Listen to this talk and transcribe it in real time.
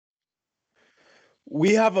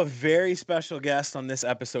We have a very special guest on this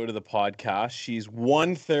episode of the podcast. She's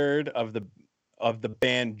 1/3 of the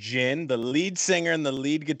band Gin, the lead singer and the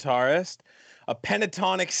lead guitarist, a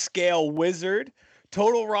pentatonic scale wizard,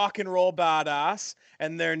 total rock and roll badass,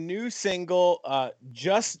 and their new single,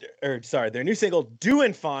 their new single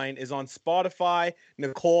 "Doin' Fine" is on Spotify.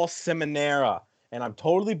 Nicole Cerminara, and I'm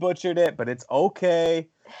totally butchered it, but it's okay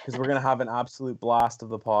because we're gonna have an absolute blast of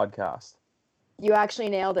the podcast. You actually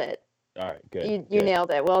nailed it. All right, good. You good.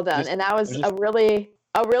 nailed it. Well done. And that was a really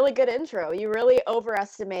good intro. You really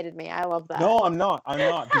overestimated me. I love that. No, I'm not.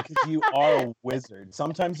 Because you are a wizard.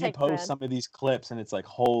 Sometimes you Thanks, post man. some of these clips and it's like,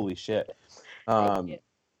 holy shit. Thank you.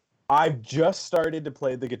 I've just started to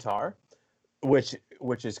play the guitar, which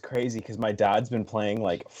is crazy because my dad's been playing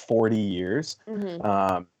like 40 years.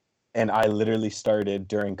 Mm-hmm. And I literally started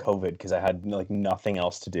during COVID because I had like nothing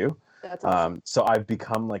else to do. That's awesome. So I've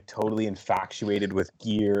become like totally infatuated with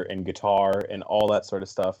gear and guitar and all that sort of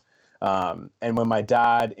stuff. And when my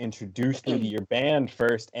dad introduced me to your band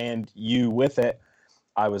first and you with it,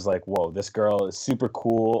 I was like, whoa, this girl is super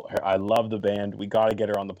cool. I love the band. We got to get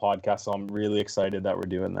her on the podcast. So I'm really excited that we're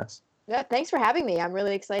doing this. Yeah, thanks for having me. I'm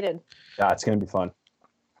really excited. Yeah, it's going to be fun.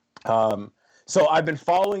 So I've been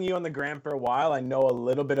following you on the gram for a while. I know a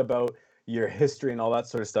little bit about your history and all that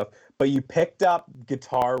sort of stuff, but you picked up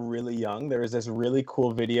guitar really young. There was this really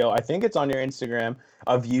cool video, I think it's on your Instagram,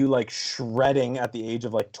 of you like shredding at the age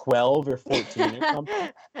of like 12 or 14 or something.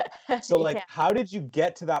 So like, How did you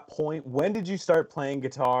get to that point? When did you start playing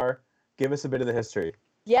guitar? Give us a bit of the history.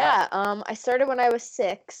 Yeah, I started when I was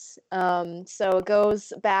 6, so it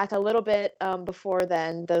goes back a little bit before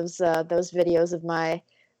then. Those videos of my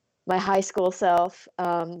high school self.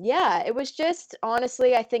 Yeah, it was just,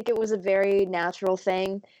 honestly, I think it was a very natural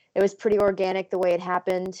thing. It was pretty organic the way it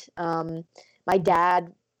happened. My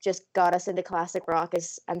dad just got us into classic rock,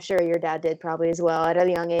 as I'm sure your dad did probably as well, at a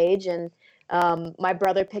young age. And my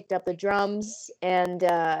brother picked up the drums, and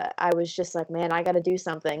I was just like, man, I got to do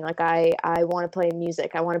something. Like, I want to play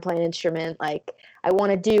music. I want to play an instrument. Like, I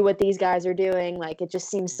want to do what these guys are doing. Like, it just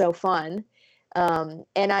seems so fun.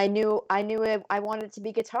 And I knew I wanted it to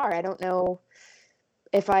be guitar. I don't know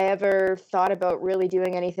if I ever thought about really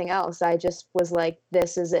doing anything else. I just was like,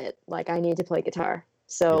 this is it. Like, I need to play guitar.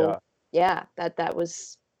 So yeah, that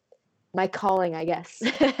was my calling, I guess.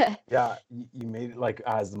 Yeah, you made it like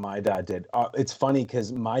as my dad did. It's funny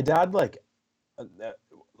because my dad like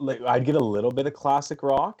I'd get a little bit of classic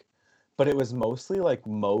rock, but it was mostly like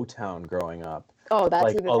Motown growing up. Oh, that's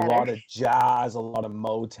like even a better. lot of jazz, a lot of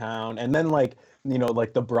Motown, and then like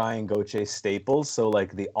like the Brian Goche staples. So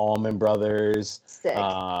like the Allman Brothers, Sick.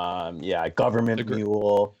 Government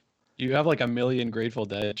Mule. You have like a million Grateful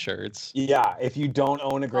Dead shirts. Yeah, if you don't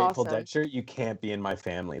own a Grateful Awesome. Dead shirt, you can't be in my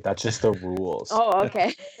family. That's just the rules. Oh,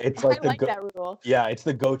 okay. It's like I like that rule. Yeah, it's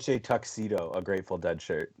the Goche tuxedo, a Grateful Dead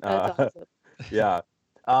shirt. That's awesome. Yeah.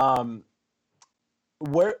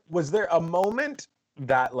 Where was there a moment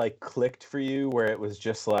that like clicked for you where it was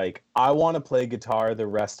just like, I want to play guitar the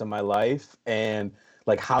rest of my life, and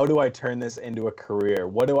like, how do I turn this into a career?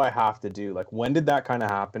 What do I have to do? Like, when did that kind of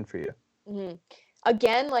happen for you? Mm-hmm.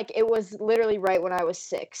 Again, like, it was literally right when I was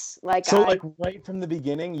 6. Like, so like right from the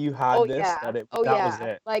beginning you had this, yeah. that was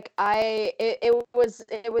it. Like, it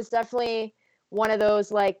was definitely one of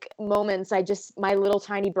those like moments. My little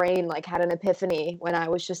tiny brain like had an epiphany when I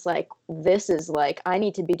was just like, this is like, I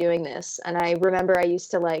need to be doing this. And I remember I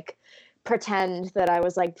used to like pretend that I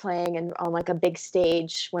was like playing on like a big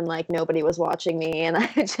stage when like nobody was watching me, and I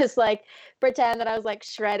would just like pretend that I was like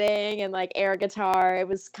shredding and like air guitar. It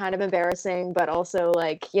was kind of embarrassing, but also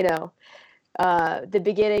like, the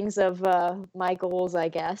beginnings of my goals, I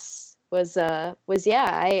guess, was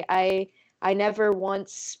I never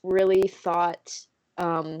once really thought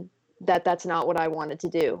that that's not what I wanted to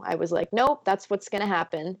do. I was like, nope, that's what's going to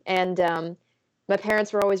happen. And my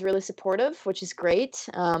parents were always really supportive, which is great.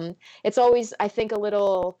 It's always, I think, a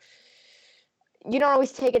little, you don't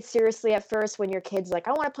always take it seriously at first when your kid's like,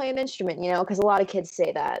 I want to play an instrument, because a lot of kids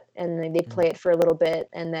say that, and they play it for a little bit,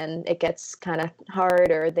 and then it gets kind of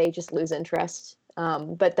hard, or they just lose interest.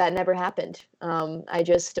 But that never happened.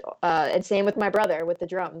 And same with my brother with the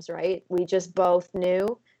drums, right? We just both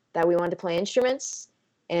knew that we wanted to play instruments,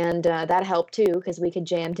 and that helped too, because we could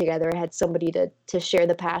jam together. I had somebody to share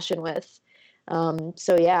the passion with.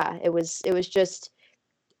 So yeah, it was just,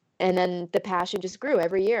 and then the passion just grew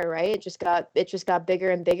every year, right? It just got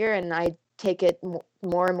bigger and bigger, and I take it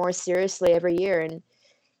more and more seriously every year. And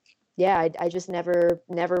yeah, I just never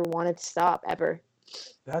wanted to stop ever.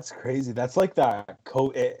 That's crazy. That's like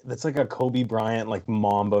that's like a Kobe Bryant, like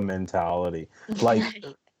Mamba mentality. Like,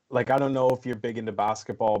 like, I don't know if you're big into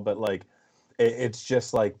basketball, but like, it's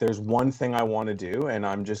just like there's one thing I want to do, and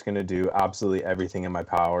I'm just going to do absolutely everything in my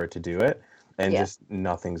power to do it, and Yeah. just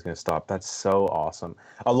nothing's going to stop. That's so awesome.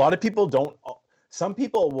 A lot of people don't. Some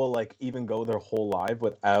people will like even go their whole life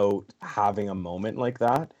without having a moment like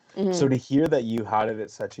that. Hmm. So to hear that you had it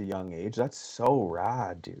at such a young age, that's so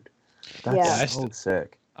rad, dude. That's Yeah. Yeah, so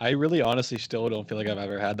sick. I really honestly still don't feel like I've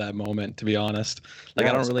ever had that moment, to be honest. Like I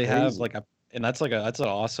Yeah, don't it's really have crazy. like a, and that's an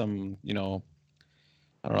awesome, I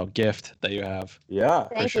don't know, gift that you have Yeah,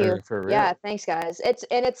 for Thank you. sure. for Yeah, real. thanks guys.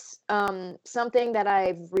 It's something that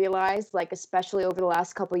I've realized, like especially over the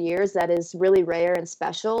last couple years, that is really rare and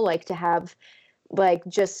special, like to have like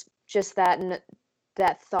just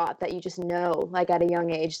that thought that you just know, like at a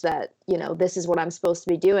young age, that this is what I'm supposed to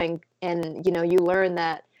be doing. And you learn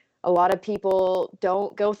that a lot of people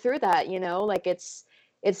don't go through that, like it's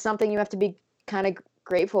something you have to be kind of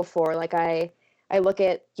grateful for. Like I look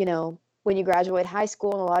at, when you graduate high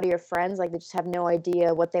school, and a lot of your friends, like they just have no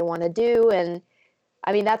idea what they want to do. And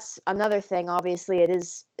I mean, that's another thing. Obviously,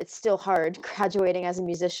 it's still hard graduating as a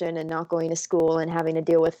musician and not going to school and having to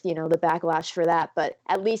deal with, the backlash for that. But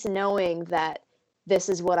at least knowing that this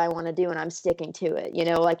is what I want to do and I'm sticking to it,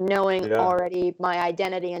 like knowing Yeah, already my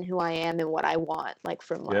identity and who I am and what I want, like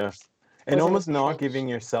from yeah. life, And was an almost not advantage. giving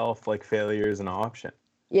yourself like failure as an option,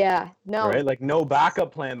 Yeah, no. right? Like no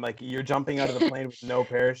backup plan. Like you're jumping out of the plane with no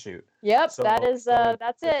parachute. Yep, that So is so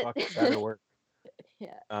that's it fucking better it. work.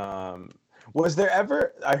 Yeah. Um, was there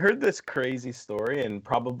ever? I heard this crazy story, and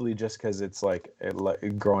probably just because it's like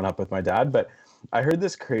growing up with my dad, but I heard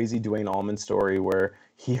this crazy Dwayne Allman story where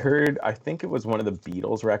he heard, I think it was one of the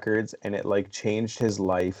Beatles records, and it like changed his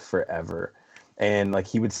life forever. And like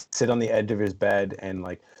he would sit on the edge of his bed and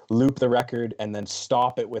like loop the record and then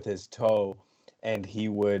stop it with his toe, and he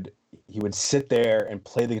would sit there and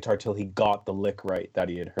play the guitar till he got the lick right that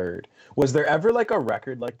he had heard. Was there ever like a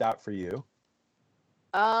record like that for you?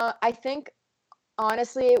 I think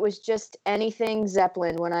honestly, it was just anything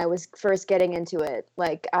Zeppelin when I was first getting into it.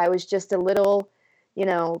 Like I was just a little, you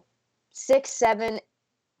know, 6, 7,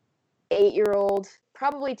 8-year old,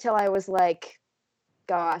 probably till I was like,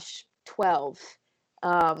 gosh, 12.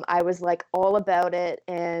 I was like all about it,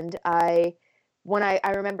 and when I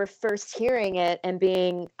remember first hearing it and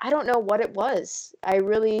being, I don't know what it was.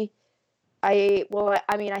 Well,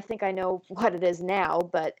 I mean, I think I know what it is now,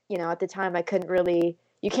 but at the time I couldn't really.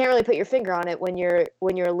 You can't really put your finger on it when you're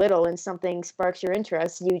little and something sparks your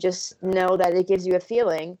interest. You just know that it gives you a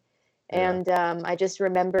feeling, Yeah. and I just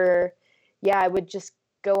remember, yeah, I would just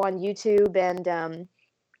go on YouTube and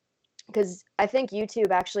because I think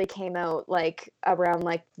YouTube actually came out like around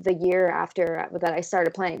like the year after that I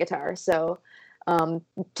started playing guitar. So um,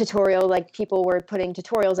 tutorial, like people were putting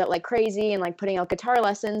tutorials out like crazy and like putting out guitar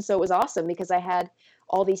lessons. So it was awesome because I had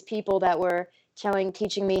all these people that were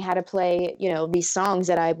teaching me how to play, these songs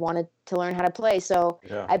that I wanted to learn how to play. So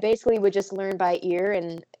Yeah. I basically would just learn by ear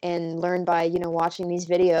and learn by, watching these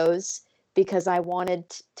videos because I wanted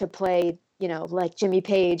to play, like Jimmy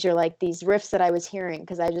Page or like these riffs that I was hearing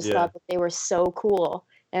because I just Yeah. thought that they were so cool.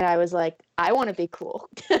 And I was like, I want to be cool.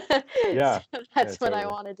 Yeah. So Yeah, that's what I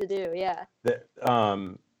totally. wanted to do. Yeah. The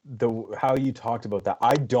how you talked about that,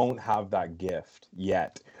 I don't have that gift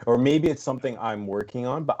yet. Or maybe it's something I'm working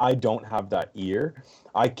on, but I don't have that ear.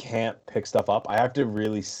 I can't pick stuff up. I have to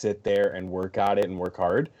really sit there and work at it and work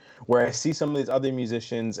hard. Where I see some of these other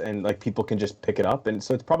musicians and like people can just pick it up. And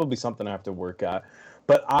so it's probably something I have to work at.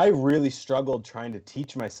 But I really struggled trying to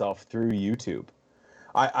teach myself through YouTube.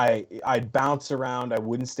 I'd bounce around. I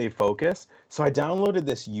wouldn't stay focused. So I downloaded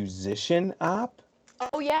this musician app.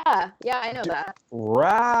 Oh yeah. Yeah, I know D- that.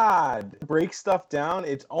 Rad. Break stuff down.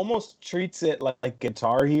 It almost treats it like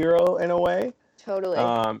Guitar Hero in a way. Totally.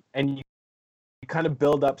 And you kind of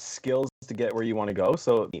build up skills to get where you want to go.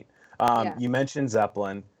 So Yeah. you mentioned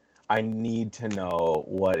Zeppelin. I need to know,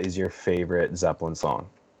 what is your favorite Zeppelin song?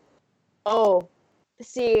 Oh,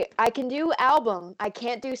 see, I can do album. I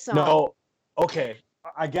can't do song. No. Okay.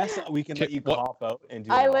 I guess we can Okay, let you what? cop out and do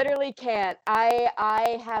an I album. literally can't.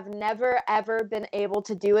 I have never ever been able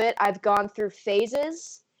to do it. I've gone through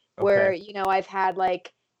phases where, Okay. I've had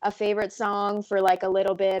like a favorite song for like a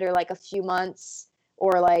little bit or like a few months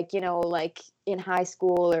or like, like in high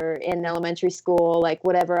school or in elementary school, like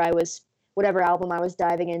whatever album I was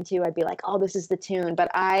diving into, I'd be like, "Oh, this is the tune." But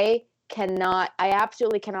I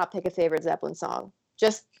absolutely cannot pick a favorite Zeppelin song.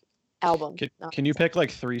 Just album. Not Can you song. pick like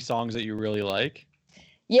 3 songs that you really like?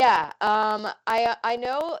 Yeah, I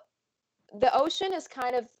know the ocean is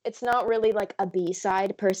kind of, it's not really like a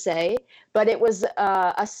B-side per se, but it was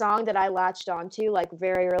a song that I latched onto like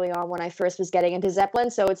very early on when I first was getting into Zeppelin.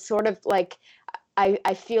 So it's sort of like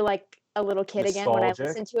I feel like a little kid again when I Nostalgic.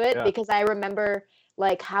 listened to it, Yeah. because I remember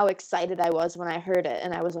like how excited I was when I heard it,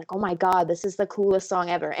 and I was like, oh my god, this is the coolest song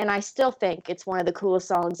ever. And I still think it's one of the coolest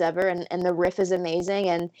songs ever, and the riff is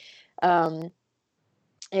amazing, um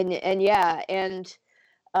and yeah, and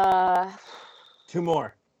uh Two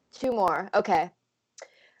more. two more. Okay.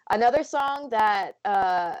 Another song that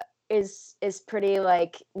is pretty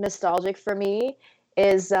like nostalgic for me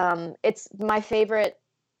is it's my favorite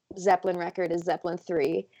Zeppelin record is Zeppelin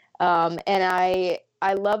 3. And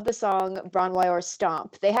I love the song Bon Voyeur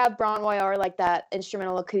Stomp. They have Bon Voyeur, like that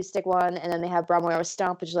instrumental acoustic one, and then they have Bon Voyeur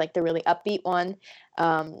Stomp, which is like the really upbeat one.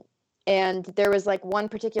 Um, and there was like one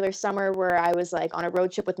particular summer where I was like on a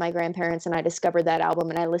road trip with my grandparents, and I discovered that album,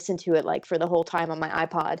 and I listened to it like for the whole time on my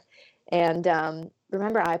iPod. And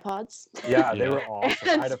remember iPods? Yeah, they Yeah. were awesome.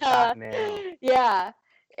 I had a And, fat nano. yeah.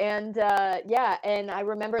 And yeah, and I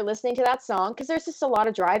remember listening to that song because there's just a lot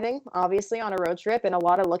of driving, obviously, on a road trip, and a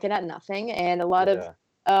lot of looking at nothing, and a lot of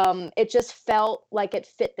Yeah. it just felt like it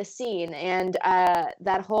fit the scene, and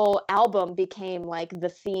that whole album became like the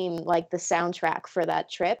theme, like the soundtrack for that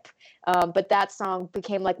trip. But that song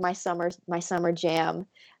became like my summer jam.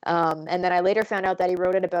 And then I later found out that he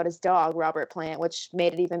wrote it about his dog, Robert Plant, which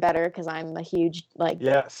made it even better because I'm a huge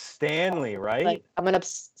Yeah, Stanley, right? I'm an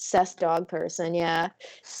obsessed dog person. Yeah,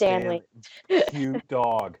 Stanley. Cute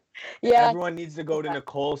dog. Yeah, Everyone needs to go to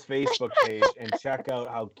Nicole's Facebook page and check out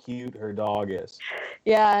how cute her dog is.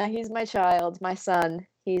 yeah, he's my child, my son.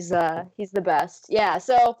 He's the best. Yeah,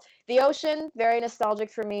 so the ocean, very nostalgic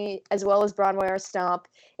for me, as well as Broadway or Stomp.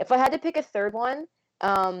 If I had to pick a third one,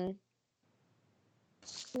 um,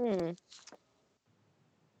 hmm,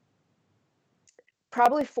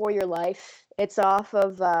 probably For Your Life. It's off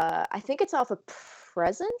of I think it's off of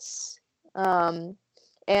Presence. Um,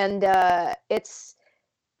 and it's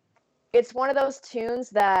one of those tunes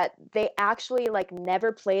that they actually like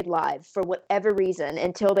never played live for whatever reason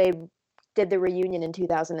until they did the reunion in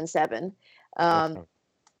 2007. Um, Wow.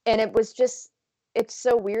 and it was just it's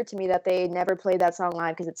so weird to me that they never played that song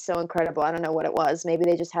live because it's so incredible. I don't know what it was. Maybe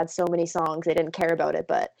they just had so many songs they didn't care about it,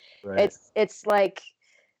 but Right. it's like,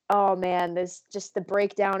 oh man, there's just the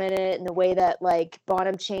breakdown in it and the way that like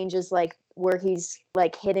Bonham changes like where he's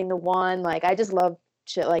like hitting the one. Like I just love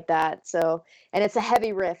shit like that. So, and it's a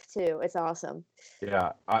heavy riff too. It's awesome.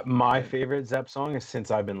 Yeah. My favorite Zepp song is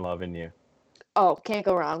Since I've Been Loving You. Oh, can't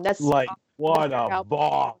go wrong. That's Like, what their a album.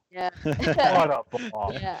 ball. Yeah. What a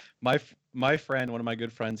ball. Yeah. My friend, one of my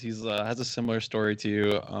good friends, he's has a similar story to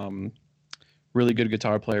you. Really good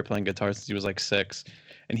guitar player, playing guitar since he was like 6,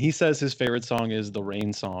 and he says his favorite song is the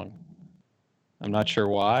Rain song. I'm not sure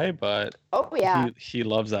why, but Oh yeah. he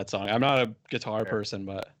loves that song. I'm not a guitar person,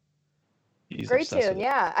 but he's Great obsessed tune. with it.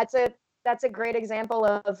 Yeah. That's a great example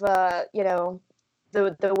of you know,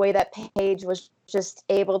 the way that Page was just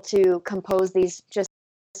able to compose these just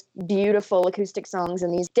beautiful acoustic songs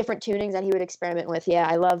and these different tunings that he would experiment with. Yeah,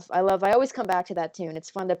 I always come back to that tune. It's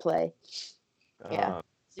fun to play. Yeah.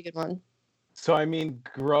 It's a good one. So, I mean,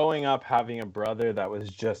 growing up having a brother that was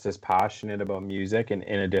just as passionate about music and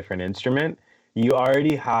in a different instrument, you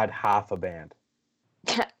already had half a band,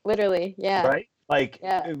 Literally. Yeah. right? Like,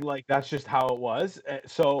 Yeah. like that's just how it was.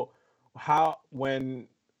 So,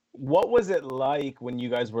 what was it like when you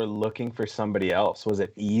guys were looking for somebody else? Was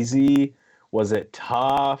it easy? Was it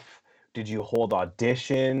tough? Did you hold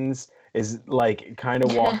auditions? Is like kind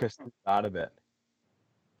of walk us through that a bit.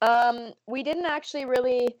 We didn't actually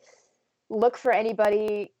really look for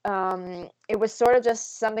anybody. It was sort of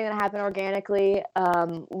just something that happened organically.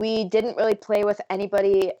 We didn't really play with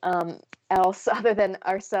anybody else other than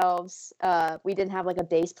ourselves. We didn't have like a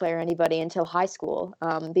bass player or anybody until high school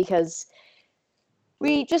because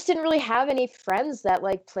we just didn't really have any friends that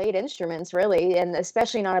like played instruments really, and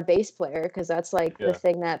especially not a bass player because that's like the Yeah.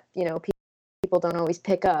 thing that people don't always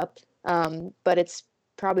pick up. But it's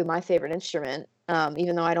probably my favorite instrument,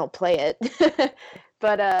 even though I don't play it.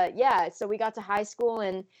 But yeah, so we got to high school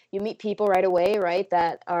and you meet people right away, right,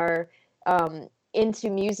 that are into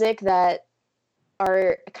music, that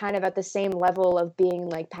are kind of at the same level of being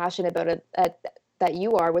like passionate about it that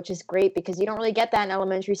you are, which is great because you don't really get that in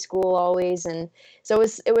elementary school always. And so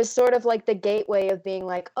it was sort of like the gateway of being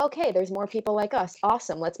like, okay, there's more people like us.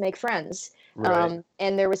 Awesome, let's make friends. Right.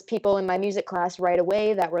 And there was people in my music class right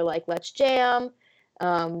away that were like, let's jam.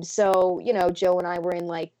 So, Joe and I were in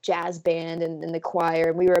like jazz band and in the choir,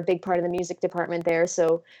 and we were a big part of the music department there.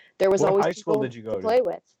 So there was What always high school people did you go to to? play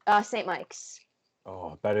with. St. Mike's.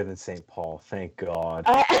 Oh, better than St. Paul. Thank God.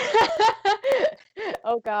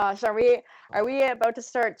 Oh gosh, are we about to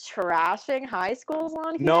start trashing high schools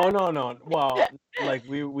on here? No. Well, like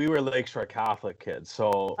we were Lakeshore Catholic kids,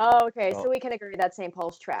 so Oh, okay, so so we can agree that St.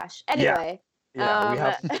 Paul's trash. yeah, Anyway, yeah, we um,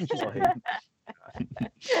 have mutual hate.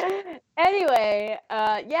 anyway,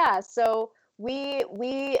 yeah, so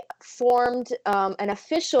we formed an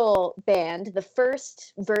official band, the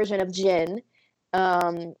first version of Gin,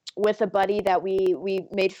 with a buddy that we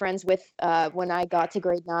made friends with when I got to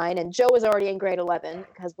grade 9, and Joe was already in grade 11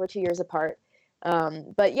 because we're 2 years apart.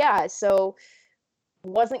 But yeah, so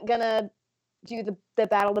wasn't gonna do the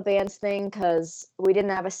Battle of the Bands thing because we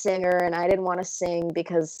didn't have a singer, and I didn't want to sing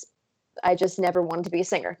because I just never wanted to be a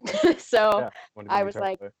singer. So Yeah, want to be I a was guitar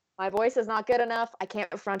like, player. my voice is not good enough. I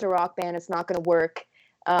can't front a rock band. It's not going to work.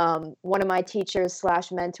 One of my teachers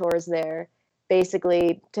slash mentors there,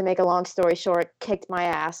 basically, to make a long story short, kicked my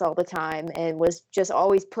ass all the time and was just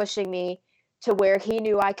always pushing me to where he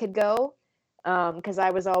knew I could go. Because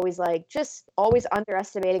I was always like, just always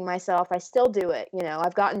underestimating myself. I still do it.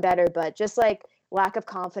 I've gotten better, but just like lack of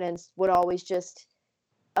confidence would always just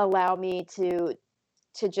allow me to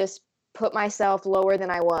just put myself lower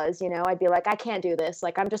than I was. I'd be like, I can't do this.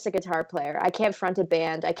 Like, I'm just a guitar player. I can't front a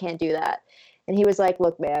band. I can't do that. And he was like,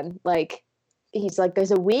 look, man, like, he's like,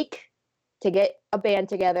 there's a week to get a band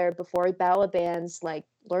together before Battle of Bands. Like,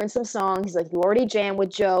 learn some songs. He's like, you already jammed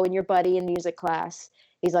with Joe and your buddy in music class.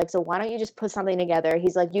 He's like, so why don't you just put something together?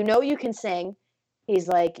 He's like, you can sing. He's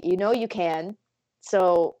like, you can.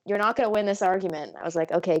 So you're not going to win this argument. I was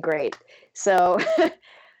like, okay, great. So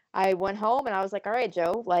I went home and I was like, all right,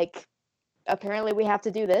 Joe, like, apparently we have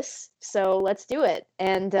to do this, so let's do it.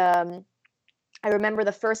 And I remember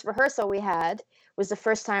the first rehearsal we had was the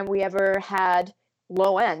first time we ever had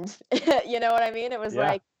low end. You know what I mean? It was Yeah,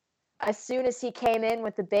 like as soon as he came in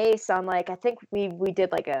with the bass on, like, I think we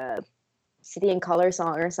did like a City and Color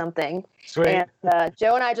song or something. sweet. And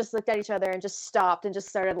Joe and I just looked at each other and just stopped and just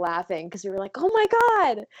started laughing because we were like, oh my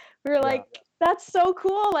God. We were Yeah, like, that's so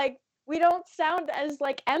cool. Like, we don't sound as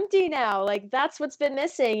like empty now. Like, that's what's been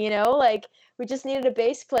missing. Like, we just needed a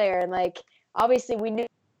bass player. And like, obviously we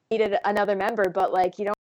needed another member, but like, you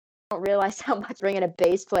don't realize how much bringing a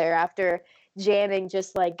bass player after jamming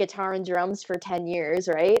just like guitar and drums for 10 years,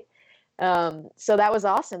 right? So that was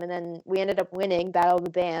awesome. And then we ended up winning Battle of the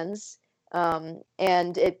Bands.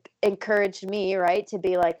 And it encouraged me, right, to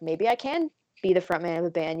be like, maybe I can be the front man of a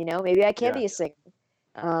band, maybe I can yeah, be a singer.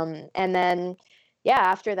 And then, yeah,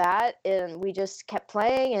 after that, we just kept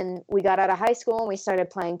playing, and we got out of high school and we started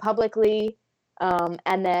playing publicly.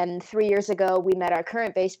 And then 3 years ago, we met our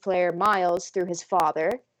current bass player, Miles, through his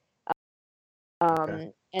father.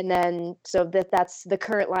 okay. And then, so that's the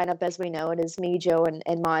current lineup as we know it, is me, Joe,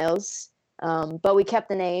 and Miles. But we kept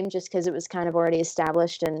the name just because it was kind of already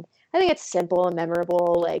established, and I think it's simple and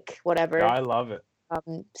memorable, like Yeah, whatever. I love it.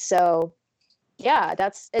 So yeah,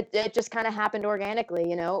 that's it. It just kind of happened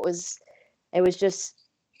organically. It was just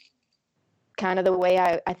kind of the way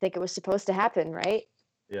I think it was supposed to happen, right?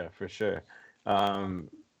 Yeah, for sure. Um,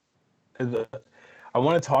 the, I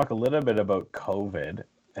want to talk a little bit about COVID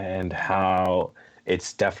and how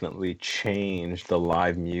it's definitely changed the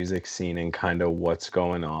live music scene and kind of what's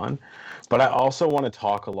going on. But I also want to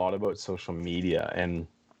talk a lot about social media, and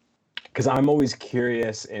because I'm always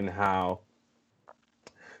curious in how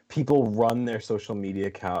people run their social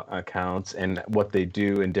media accounts and what they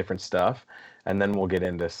do and different stuff. And then we'll get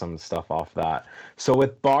into some stuff off that. So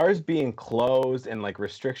with bars being closed and like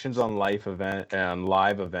restrictions on live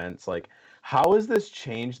events, like how has this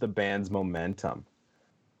changed the band's momentum?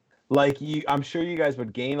 Like I'm sure you guys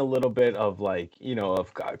would gain a little bit of like,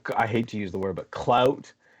 I hate to use the word, but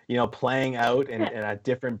clout, playing out and at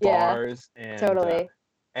different Yeah, bars totally.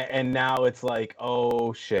 and now it's like,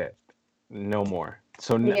 oh shit, no more.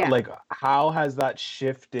 So Yeah. like, how has that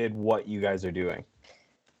shifted what you guys are doing?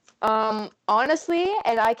 Honestly,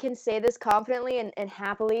 and I can say this confidently and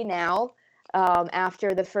happily now,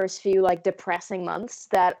 after the first few like depressing months,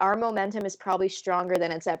 that our momentum is probably stronger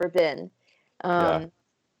than it's ever been. Yeah, Um,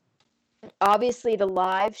 Obviously the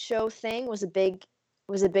live show thing was a big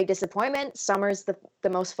disappointment. Summer's the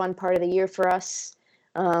most fun part of the year for us.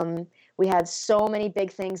 Um, we had so many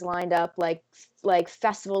big things lined up, like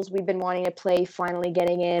festivals we've been wanting to play finally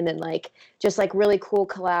getting in, and like just like really cool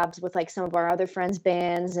collabs with like some of our other friends'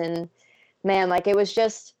 bands. And man, like it was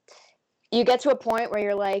just, you get to a point where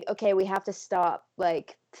you're like, okay, we have to stop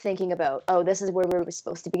like thinking about, oh, this is where we were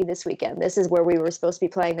supposed to be this weekend. This is where we were supposed to be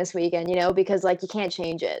playing this weekend, because like you can't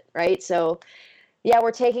change it, right? So yeah,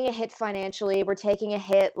 we're taking a hit financially. We're taking a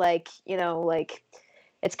hit, like, like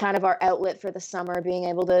it's kind of our outlet for the summer, being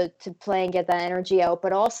able to play and get that energy out.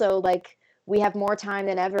 But also, like, we have more time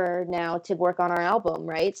than ever now to work on our album,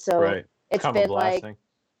 right? So Right. it's Kind of a been like, blessing.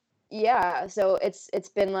 yeah, so it's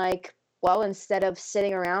been like, well, instead of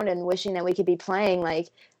sitting around and wishing that we could be playing, like,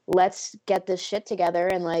 let's get this shit together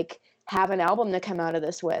and like have an album to come out of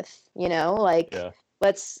this with, you know, like Yeah.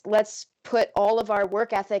 let's put all of our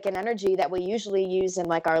work ethic and energy that we usually use in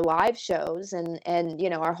like our live shows and you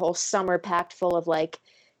know, our whole summer packed full of like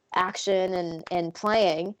action and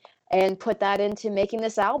playing, and put that into making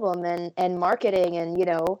this album and marketing, and you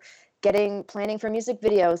know, planning for music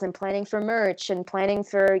videos and planning for merch and planning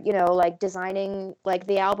for, you know, like designing like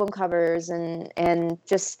the album covers and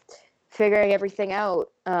just figuring everything out.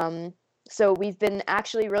 So we've been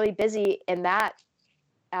actually really busy in that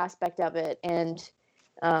aspect of it, and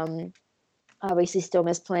um, obviously still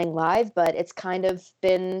miss playing live, but it's kind of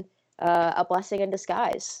been a blessing in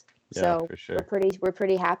disguise. Yeah, So for sure. we're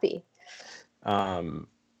pretty happy.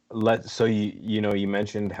 So you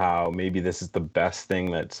mentioned how maybe this is the best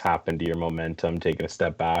thing that's happened to your momentum, taking a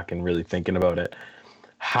step back and really thinking about it.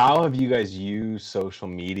 How have you guys used social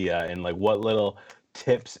media, and like what little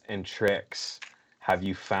tips and tricks have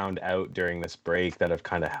you found out during this break that have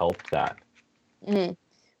kind of helped that? Mhm.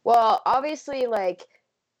 Well, obviously, like,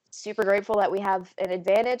 super grateful that we have an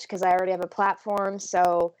advantage because I already have a platform.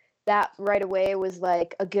 So that right away was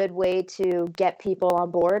like a good way to get people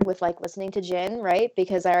on board with like listening to Gin, right?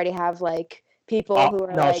 Because I already have like people who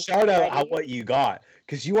are Now like shout out how ready. what you got,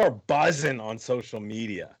 because you are buzzing on social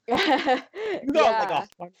media. You got like Yeah,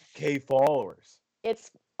 100K followers.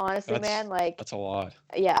 it's honestly, man, like, That's a lot.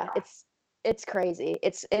 yeah, it's crazy.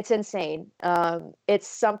 It's insane. It's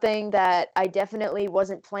something that I definitely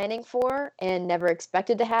wasn't planning for and never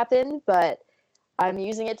expected to happen, but I'm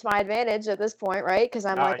using it to my advantage at this point, right? Because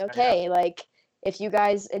I'm like, Yeah. okay, like if you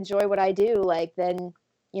guys enjoy what I do, like then,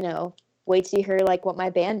 you know, wait till you hear like what my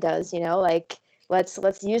band does, you know, like let's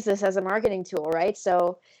use this as a marketing tool, right?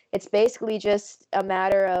 So it's basically just a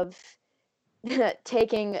matter of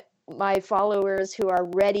taking my followers who are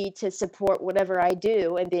ready to support whatever I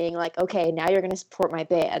do and being like, okay, now you're going to support my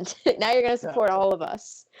band. Now you're going to support all of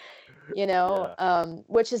us, you know, Yeah.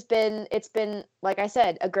 which it's been, like I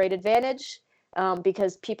said, a great advantage,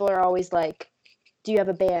 because people are always like, do you have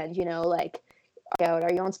a band? You know, like,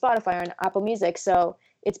 are you on Spotify or on Apple Music? So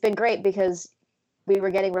it's been great because we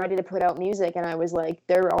were getting ready to put out music and I was like,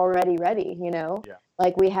 they're already ready, you know, Yeah.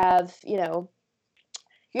 like we have, you know,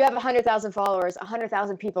 you have 100,000 followers,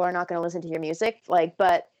 100,000 people are not going to listen to your music, like,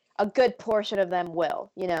 but a good portion of them will,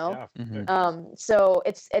 you know. Yeah. Mhm. So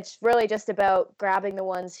it's really just about grabbing the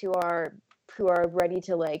ones who are ready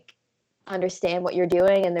to like understand what you're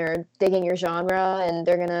doing and they're digging your genre and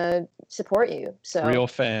they're gonna support you. So Real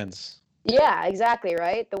fans. yeah, exactly,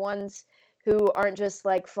 right. The ones who aren't just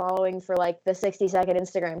like following for like the 60-second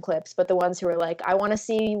Instagram clips, but the ones who are like, I want to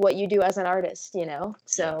see what you do as an artist, you know.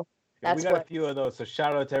 So Yeah, we that's got a what. few of those. So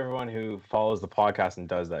shout out to everyone who follows the podcast and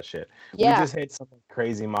does that shit. We Yeah, just hit some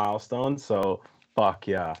crazy milestones. So fuck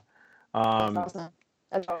yeah. that's Um, awesome.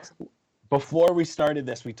 That's awesome. Before we started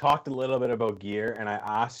this, we talked a little bit about gear, and I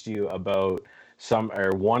asked you about some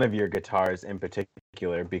or one of your guitars in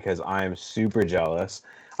particular because I am super jealous.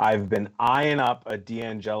 I've been eyeing up a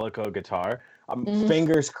D'Angelico guitar. Mhm.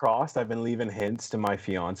 Fingers crossed. I've been leaving hints to my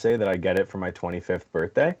fiance that I get it for my 25th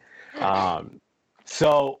birthday. Um,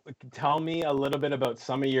 so tell me a little bit about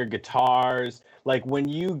some of your guitars. Like when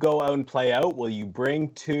you go out and play out, will you bring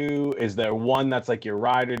two? Is there one that's like your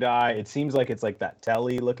ride or die? It seems like it's like that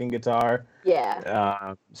Telly looking guitar.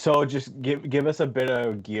 Yeah. So just give us a bit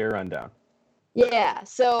of gear rundown. Yeah.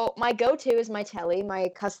 So my go-to is my Telly, my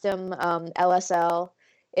custom LSL.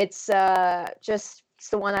 It's just it's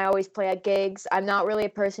the one I always play at gigs. I'm not really a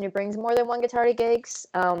person who brings more than one guitar to gigs,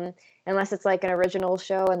 unless it's like an original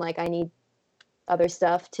show and like I need other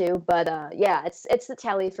stuff too. But yeah, it's the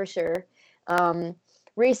Telly for sure. Um,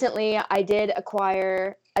 Recently, I did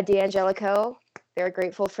acquire a D'Angelico. Very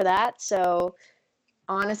grateful for that. So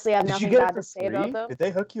honestly, I have Did you nothing get it bad for to say about free? them. Did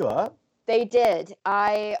they hook you up? They did.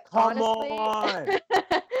 I Come honestly, on.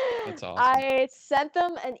 That's awesome. I sent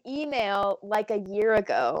them an email like a year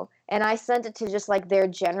ago, and I sent it to just like their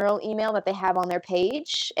general email that they have on their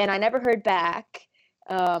page, and I never heard back.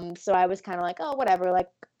 So I was kind of like, oh, whatever, like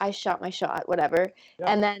I shot my shot, whatever. Yeah.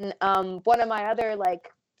 And then one of my other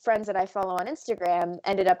like friends that I follow on Instagram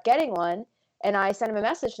ended up getting one, and I sent him a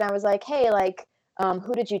message, and I was like, hey, like,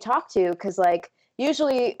 who did you talk to? Because like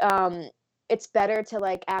usually it's better to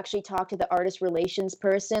like actually talk to the artist relations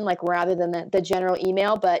person, like rather than the general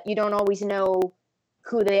email, but you don't always know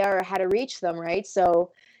who they are or how to reach them, right?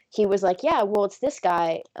 So he was like, yeah, well, it's this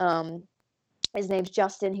guy. his name's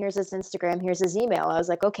Justin. Here's his Instagram. Here's his email. I was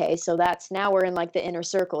like, okay, so now we're in like the inner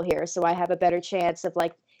circle here. So I have a better chance of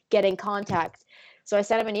like getting contact. So I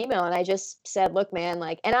sent him an email and I just said, look, man,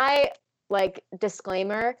 like, and I like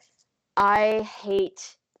disclaimer, I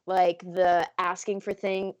hate like the asking for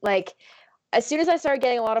thing. Like as soon as I started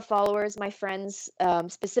getting a lot of followers, my friends,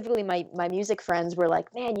 specifically my music friends were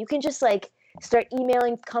like, man, you can just like start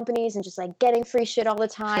emailing companies and just like getting free shit all the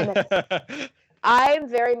time. And I'm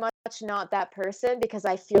very much not that person because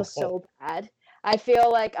I feel so bad. I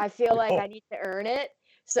feel like I need to earn it.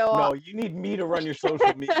 So No, you need me to run your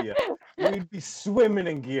social media. We'd be swimming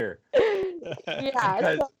in gear. yeah,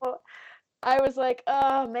 Because so I was like,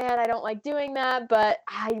 oh man, I don't like doing that, but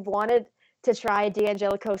I wanted to try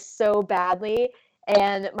D'Angelico so badly.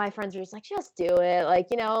 And my friends were just like, just do it. Like,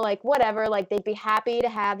 you know, like whatever. Like they'd be happy to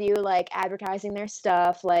have you like advertising their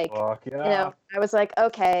stuff. Like, fuck you yeah. know, I was like,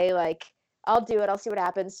 okay, like I'll do it. I'll see what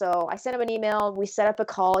happens. So I sent him an email. We set up a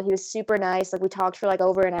call. He was super nice. Like we talked for like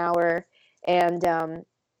over an hour. And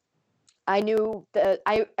I knew that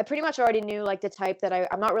I pretty much already knew like the type that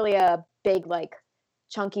I'm not really a big like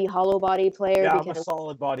chunky hollow body player Yeah, I'm a because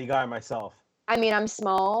solid body guy myself. I mean I'm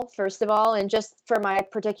small first of all, and just for my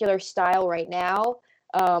particular style right now,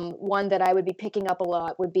 one that I would be picking up a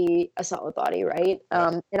lot would be a solid body, right?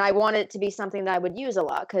 And I want it to be something that I would use a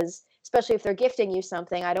lot because especially if they're gifting you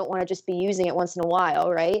something, I don't want to just be using it once in a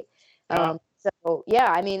while, right? Yeah. So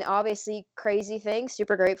yeah, I mean obviously crazy thing,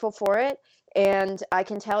 super grateful for it, and I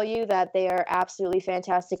can tell you that they are absolutely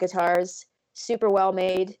fantastic guitars, super well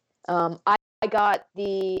made. I got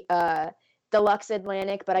the deluxe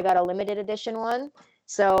Atlantic, but I got a limited edition one.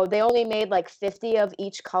 So they only made like 50 of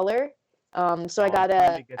each color. So I I'm got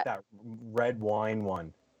trying a, to get that red wine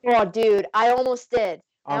one. oh dude, I almost did.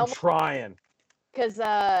 I'm trying. Because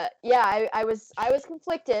yeah, I was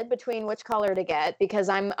conflicted between which color to get because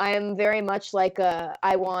I'm very much like I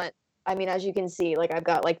mean as you can see, like I've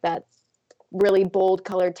got like that really bold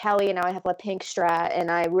colored telly, and now I have a pink Strat,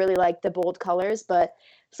 and I really like the bold colors, but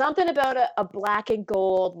something about a black and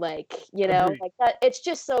gold, like, you know, Agreed. like that, it's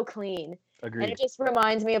just so clean. And Agreed. it just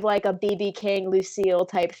reminds me of like a BB King, Lucille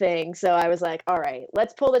type thing. So I was like, all right,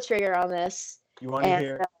 let's pull the trigger on this. You want to And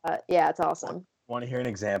hear? yeah, it's awesome. Want to hear an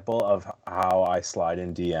example of how I slide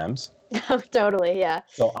in DMs? Totally, yeah.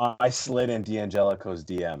 So I slid in D'Angelico's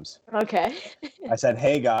DMs. Okay. I said,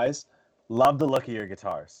 "Hey guys, love the look of your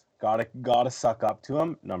guitars. Gotta suck up to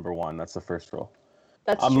them. Number one, that's the first rule.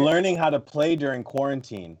 That's I'm true. learning how to play during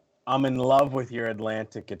quarantine. I'm in love with your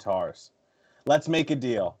Atlantic guitars. Let's make a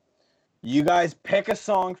deal. You guys pick a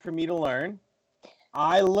song for me to learn.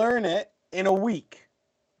 I learn it in a week.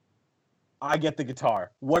 I get the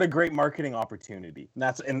guitar. What a great marketing opportunity."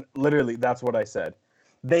 And literally that's what I said.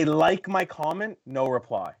 They like my comment, no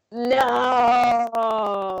reply.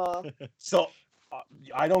 No. So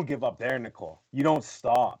I don't give up there, Nicole. You don't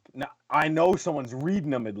stop. Now I know someone's reading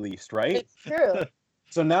them at least, right? It's true.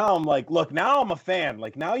 So now I'm like, look, now I'm a fan.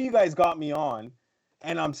 Like now you guys got me on,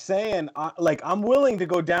 and I'm saying, like I'm willing to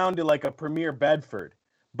go down to like a Premier Bedford,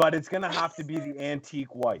 but it's gonna have to be the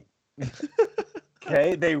antique white.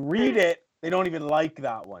 Okay, they read it. They don't even like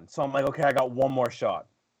that one. So I'm like, okay, I got one more shot.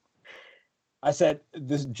 I said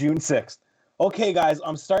this June 6th. Okay, guys,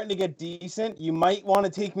 I'm starting to get decent. You might want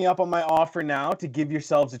to take me up on my offer now to give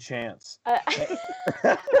yourselves a chance. I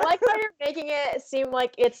like how you're making it seem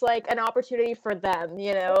like it's like an opportunity for them,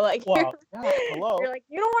 you know? Like Well, yeah, hello. you're like,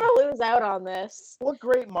 you don't want to lose out on this. What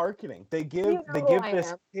great marketing. They give You know who I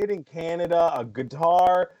this am. kid in Canada a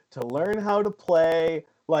guitar to learn how to play.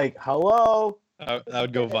 Like, hello. That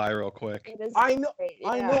would go viral quick. It is I know. great,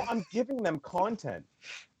 I yeah. know. I'm giving them content.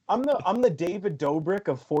 I'm the David Dobrik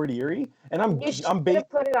of Fort Erie, and I'm You should I'm have based.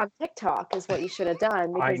 put it on TikTok is what you should have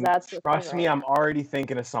done because that's the Trust thing me, right I'm already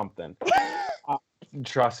thinking of something.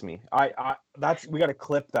 Trust me. We got to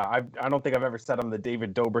clip that. I don't think I've ever said I'm the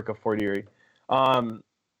David Dobrik of Fort Erie.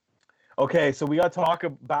 Okay, so we got to talk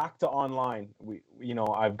back to online.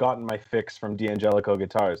 I've gotten my fix from D'Angelico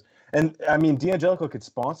Guitars, and I mean D'Angelico could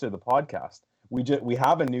sponsor the podcast. We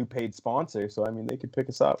have a new paid sponsor, so I mean they could pick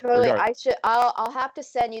us up. Totally. Regardless. I'll have to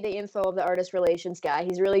send you the info of the artist relations guy.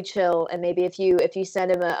 He's really chill, and maybe if you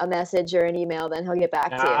send him a message or an email, then he'll get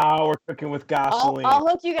back to you. Now we're cooking with gasoline. I'll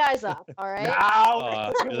hook you guys up. All right.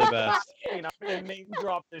 Now You're the best. I'm gonna name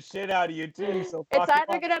drop the shit out of you too. So It's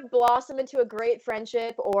either gonna blossom into a great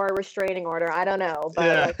friendship or a restraining order. I don't know, but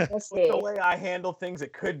Yeah. like, we'll With see. the way I handle things,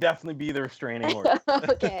 it could definitely be the restraining order.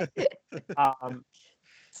 Okay.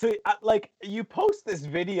 So like you post this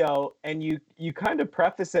video and you kind of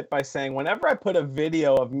preface it by saying, whenever I put a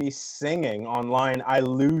video of me singing online, I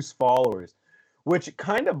lose followers, which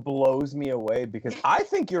kind of blows me away because I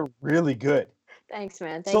think you're really good. Thanks,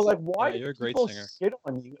 man. So Thank like, you. why Yeah, do you're a great people singer. shit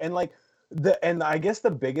on you? And like and I guess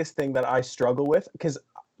the biggest thing that I struggle with, because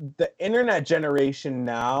the internet generation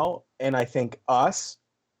now, and I think us,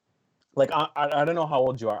 like I don't know how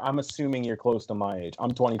old you are. I'm assuming you're close to my age.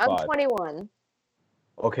 I'm I'm 25. 21.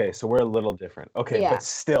 Okay, so we're a little different. Okay, Yeah. but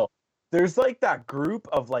still, there's like that group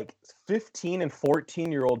of like 15 and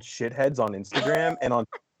 14-year-old shitheads on Instagram and on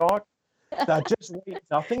TikTok that just write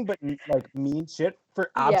nothing but like mean shit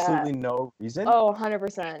for Yeah. absolutely no reason, Oh,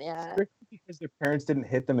 100%. Yeah. strictly because their parents didn't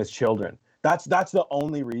hit them as children. That's the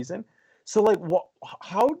only reason. So like,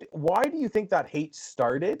 why do you think that hate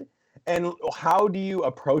started, and how do you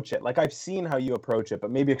approach it? Like, I've seen how you approach it,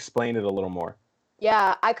 but maybe explain it a little more.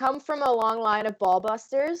 Yeah, I come from a long line of ball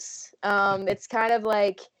busters. It's kind of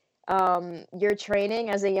like your training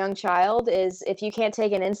as a young child is if you can't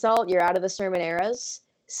take an insult, you're out of the Cerminaras.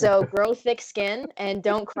 So grow thick skin and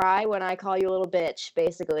don't cry when I call you a little bitch,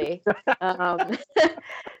 basically. Um,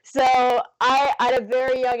 so I, at a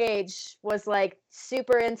very young age, was like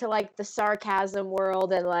super into like the sarcasm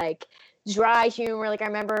world and like dry humor. Like I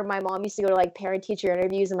remember my mom used to go to like parent teacher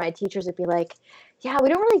interviews, and my teachers would be like, yeah, we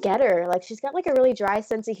don't really get her. Like she's got like a really dry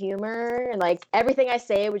sense of humor, and like everything I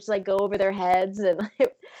say would just like go over their heads, and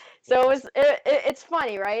like, so it's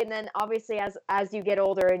funny, right? And then obviously as you get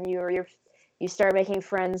older and you start making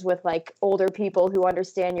friends with like older people who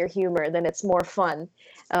understand your humor, then it's more fun.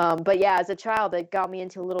 But yeah, as a child, it got me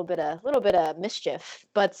into a little bit of mischief.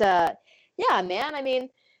 But yeah, man, I mean,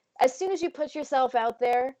 as soon as you put yourself out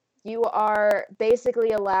there, you are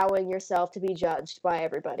basically allowing yourself to be judged by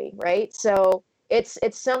everybody, right? So it's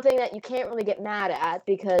something that you can't really get mad at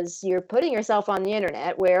because you're putting yourself on the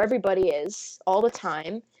internet where everybody is all the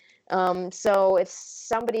time. So if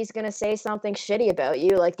somebody's gonna say something shitty about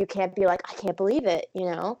you, like you can't be like, I can't believe it, you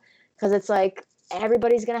know, because it's like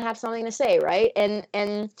everybody's gonna have something to say, right?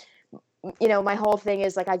 And you know, my whole thing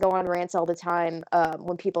is like I go on rants all the time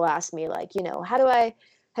when people ask me like, you know, how do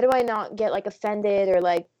I not get like offended or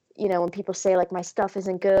like, you know, when people say like my stuff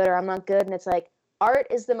isn't good or I'm not good, and it's like art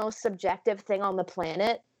is the most subjective thing on the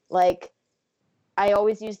planet. Like I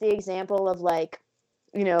always use the example of like,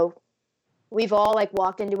 you know, we've all like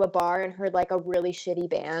walked into a bar and heard like a really shitty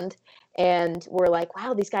band and we're like,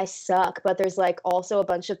 wow, these guys suck, but there's like also a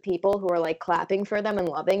bunch of people who are like clapping for them and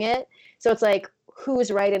loving it. So it's like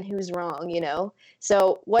who's right and who's wrong, you know?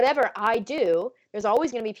 So whatever I do, there's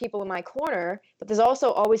always going to be people in my corner, but there's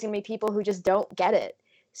also always going to be people who just don't get it.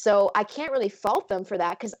 So I can't really fault them for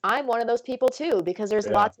that because I'm one of those people too, because there's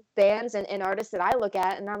Yeah. lots of bands and artists that I look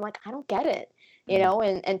at and I'm like, I don't get it, you Mhm. know,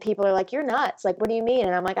 and people are like, you're nuts. Like, what do you mean?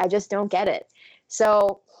 And I'm like, I just don't get it.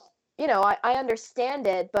 So, you know, I understand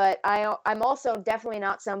it, but I'm also definitely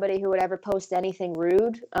not somebody who would ever post anything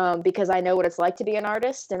rude because I know what it's like to be an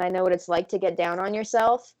artist and I know what it's like to get down on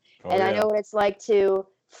yourself. Oh And I yeah. know what it's like to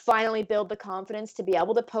finally build the confidence to be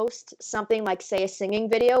able to post something like, say, a singing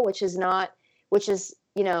video, which is,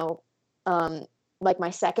 you know, like my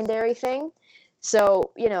secondary thing.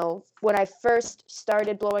 So, you know, when I first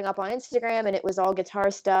started blowing up on Instagram and it was all guitar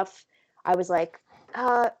stuff, I was like,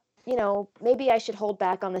 you know, maybe I should hold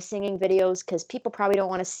back on the singing videos because people probably don't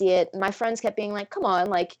want to see it. And my friends kept being like, come on,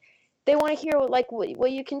 like they want to hear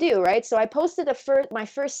what you can do, right? So I posted my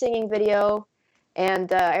first singing video,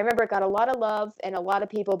 and I remember it got a lot of love and a lot of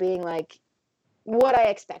people being like, what I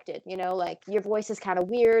expected, you know, like your voice is kind of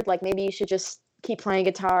weird, like maybe you should just keep playing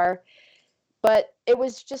guitar. But it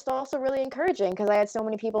was just also really encouraging because I had so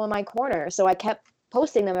many people in my corner, so I kept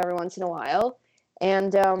posting them every once in a while,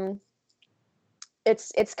 and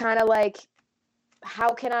it's kind of like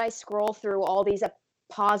how can I scroll through all these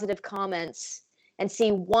positive comments and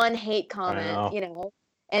see one hate I comment, know. you know,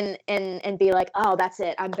 and be like, oh, that's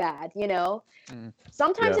it, I'm bad, you know. Mm.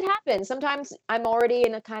 Sometimes Yeah. it happens. Sometimes I'm already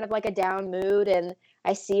in a kind of like a down mood and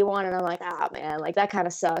I see one and I'm like, ah, man, like that kind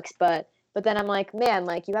of sucks. But then I'm like, man,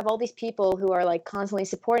 like you have all these people who are like constantly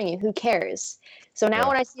supporting you. Who cares? So now Yeah.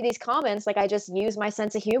 when I see these comments, like I just use my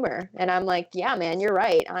sense of humor and I'm like, yeah, man, you're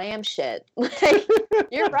right. I am shit. Like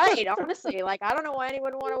you're right. Honestly, like I don't know why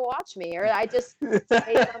anyone would want to watch me, or I just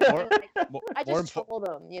say something More, like more, I more, just told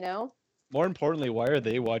them, you know. more importantly, why are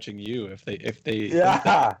they watching you if they think that?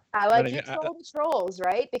 Yeah. I You know what I like you mean? troll the trolls,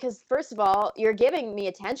 right? Because first of all, you're giving me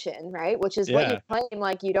attention, right? Which is what you Yeah. claim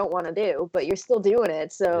like you don't want to do, but you're still doing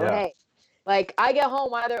it. So Yeah. hey, like I get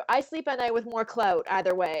home either I sleep at night with more clout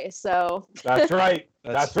either way. So That's right.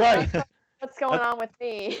 That's That's right. what's going on with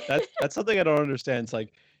me? that's something I don't understand. It's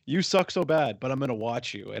like you suck so bad, but I'm gonna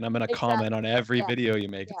watch you and I'm gonna comment Exactly. on every Yeah. video you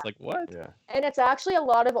make. Yeah. It's like what? Yeah. And it's actually a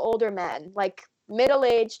lot of older men. Like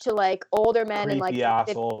middle-aged to like older men and like Creepy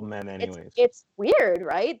asshole men anyways. it's weird,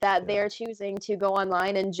 right? That they're choosing to go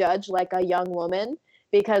online and judge like a young woman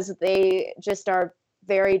because they just are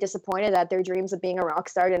very disappointed that their dreams of being a rock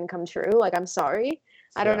star didn't come true. Like, I'm sorry.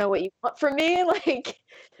 I don't know what you want from me. Like,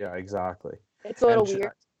 yeah, exactly. it's a little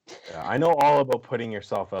weird. Yeah, I know all about putting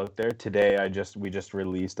yourself out there. Today, we just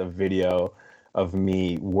released a video of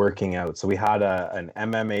me working out. So we had an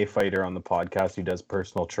MMA fighter on the podcast who does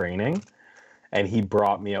personal training, and he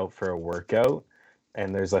brought me out for a workout.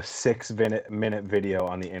 And there's a 6-minute video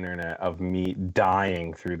on the internet of me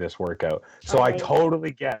dying through this workout. So I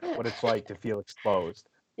totally get what it's like to feel exposed.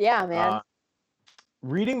 Yeah, man.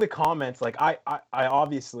 Reading the comments, like I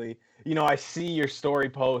obviously, you know, I see your story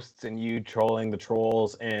posts and you trolling the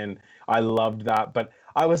trolls, and I loved that. But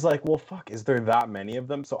I was like, well, fuck, is there that many of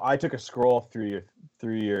them? So I took a scroll through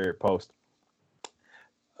your post.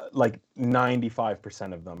 Like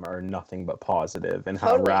 95% of them are nothing but positive and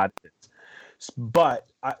how rad it is. But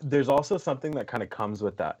there's also something that kind of comes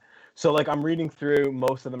with that. So like I'm reading through,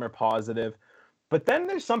 most of them are positive, but then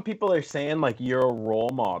there's some people are saying like you're a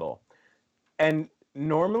role model, and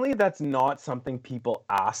normally that's not something people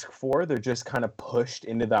ask for. They're just kind of pushed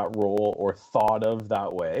into that role or thought of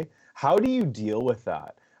that way. How do you deal with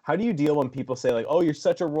that? How do you deal when people say like, oh, you're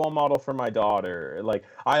such a role model for my daughter? Like,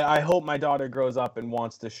 I hope my daughter grows up and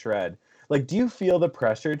wants to shred. Like, do you feel the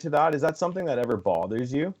pressure to that? Is that something that ever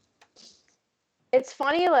bothers you? It's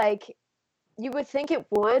funny, like, you would think it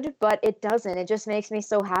would, but it doesn't. It just makes me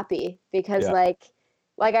so happy because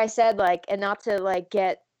like I said, like, and not to like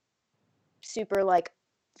get super like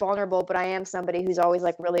vulnerable, but I am somebody who's always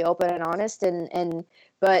like really open and honest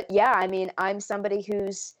but yeah, I mean, I'm somebody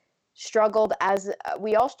who's struggled as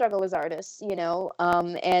we all struggle as artists, you know,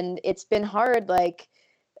 and it's been hard like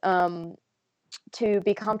to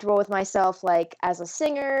be comfortable with myself like as a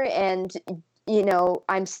singer, and you know,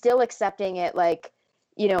 I'm still accepting it, like,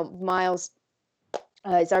 you know, Miles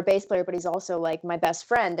is our bass player, but he's also like my best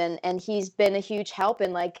friend, and he's been a huge help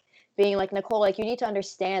in like being like, Nicole, like, you need to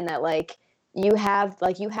understand that like you have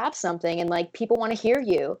something, and like people want to hear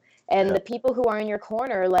you, and the people who are in your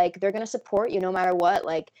corner, like, they're going to support you no matter what.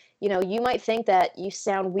 Like, you know, you might think that you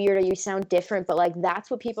sound weird or you sound different, but like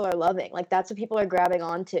that's what people are loving, like that's what people are grabbing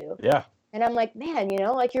onto. And I'm like, man, you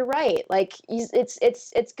know, like, you're right. Like,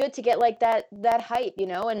 it's good to get like that hype, you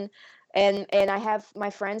know, and I have my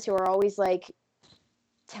friends who are always like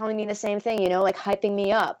telling me the same thing, you know, like hyping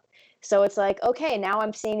me up. So it's like, okay, now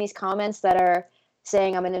I'm seeing these comments that are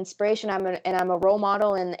saying I'm an inspiration, and I'm a role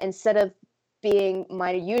model, and instead of being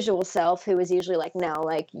my usual self, who is usually like, no,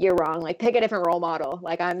 like, you're wrong, like, pick a different role model,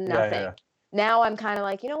 like, I'm nothing. Now I'm kind of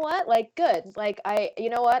like, you know what, like, good, like,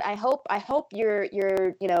 you know what, I hope your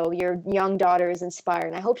you know, your young daughter is inspired,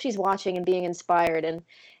 and I hope she's watching and being inspired,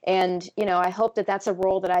 and you know, I hope that that's a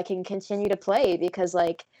role that I can continue to play, because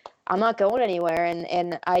like I'm not going anywhere,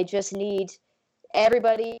 and I just need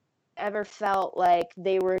everybody ever felt like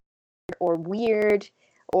they were or weird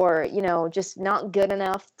or, you know, just not good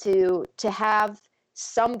enough to have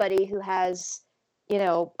somebody who has, you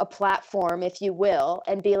know, a platform, if you will,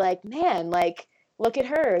 and be like, man, like, look at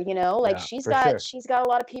her, you know, like, she's got a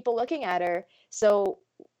lot of people looking at her, so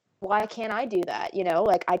why can't I do that, you know,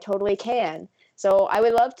 like, I totally can. So I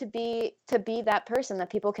would love to be that person that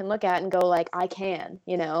people can look at and go like, I can,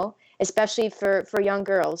 you know, especially for young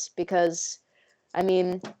girls, because I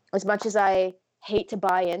mean, as much as I hate to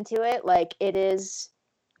buy into it, like, it is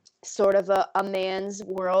sort of a man's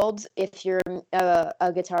world if you're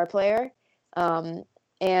a guitar player.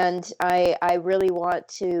 And I really want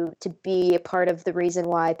to be a part of the reason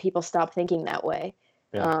why people stop thinking that way.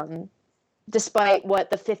 Despite what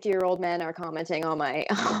the 50-year-old men are commenting on my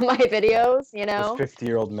videos, you know.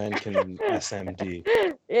 50-year-old men can SMD.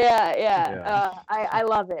 I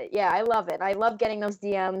love it. Yeah, I love it. I love getting those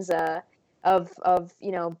DMs of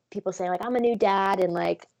you know, people saying like, I'm a new dad, and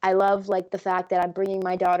like I love like the fact that I'm bringing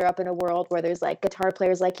my daughter up in a world where there's like guitar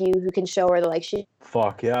players like you who can show her that like she.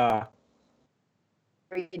 Fuck yeah.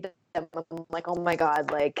 I'm like, oh my god,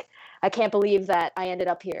 like I can't believe that I ended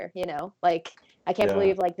up here, you know, like I can't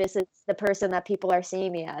believe like this is the person that people are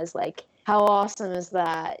seeing me as. Like, how awesome is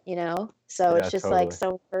that, you know? So it's just like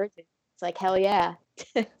so encouraging. It's like, hell yeah.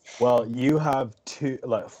 Well, you have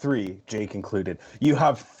three, Jake included. You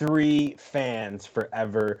have 3 fans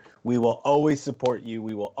forever. We will always support you.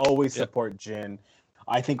 We will always support Jin.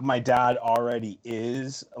 I think my dad already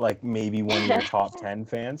is like maybe one of your top 10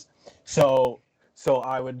 fans. So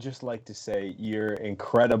I would just like to say you're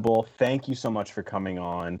incredible. Thank you so much for coming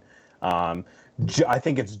on. I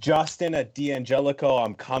think it's Justin at D'Angelico.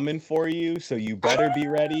 I'm coming for you, so you better be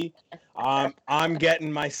ready. I'm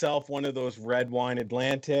getting myself one of those red wine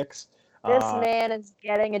Atlantics. This man is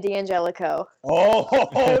getting a D'Angelico.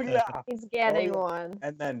 Oh yeah. He's getting yeah. one.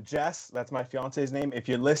 And then Jess, that's my fiance's name. If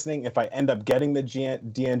you're listening, if I end up getting the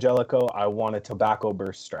D'Angelico, I want a tobacco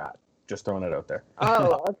burst strat. Just throwing it out there.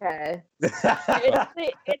 Oh, okay.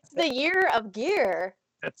 It's the year of gear.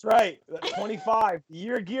 That's right. 25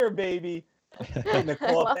 year gear, baby.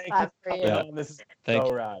 Nicole, love thank you that for for coming you. on. This is Thank so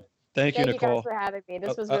you. rad. Thank you, Thank you guys Nicole. for having me.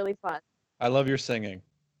 This was really fun. I love your singing.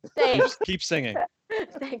 Thanks. Keep singing.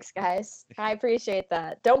 Thanks, guys. I appreciate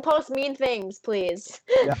that. Don't post mean things, please.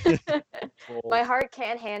 Yeah. My heart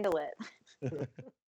can't handle it.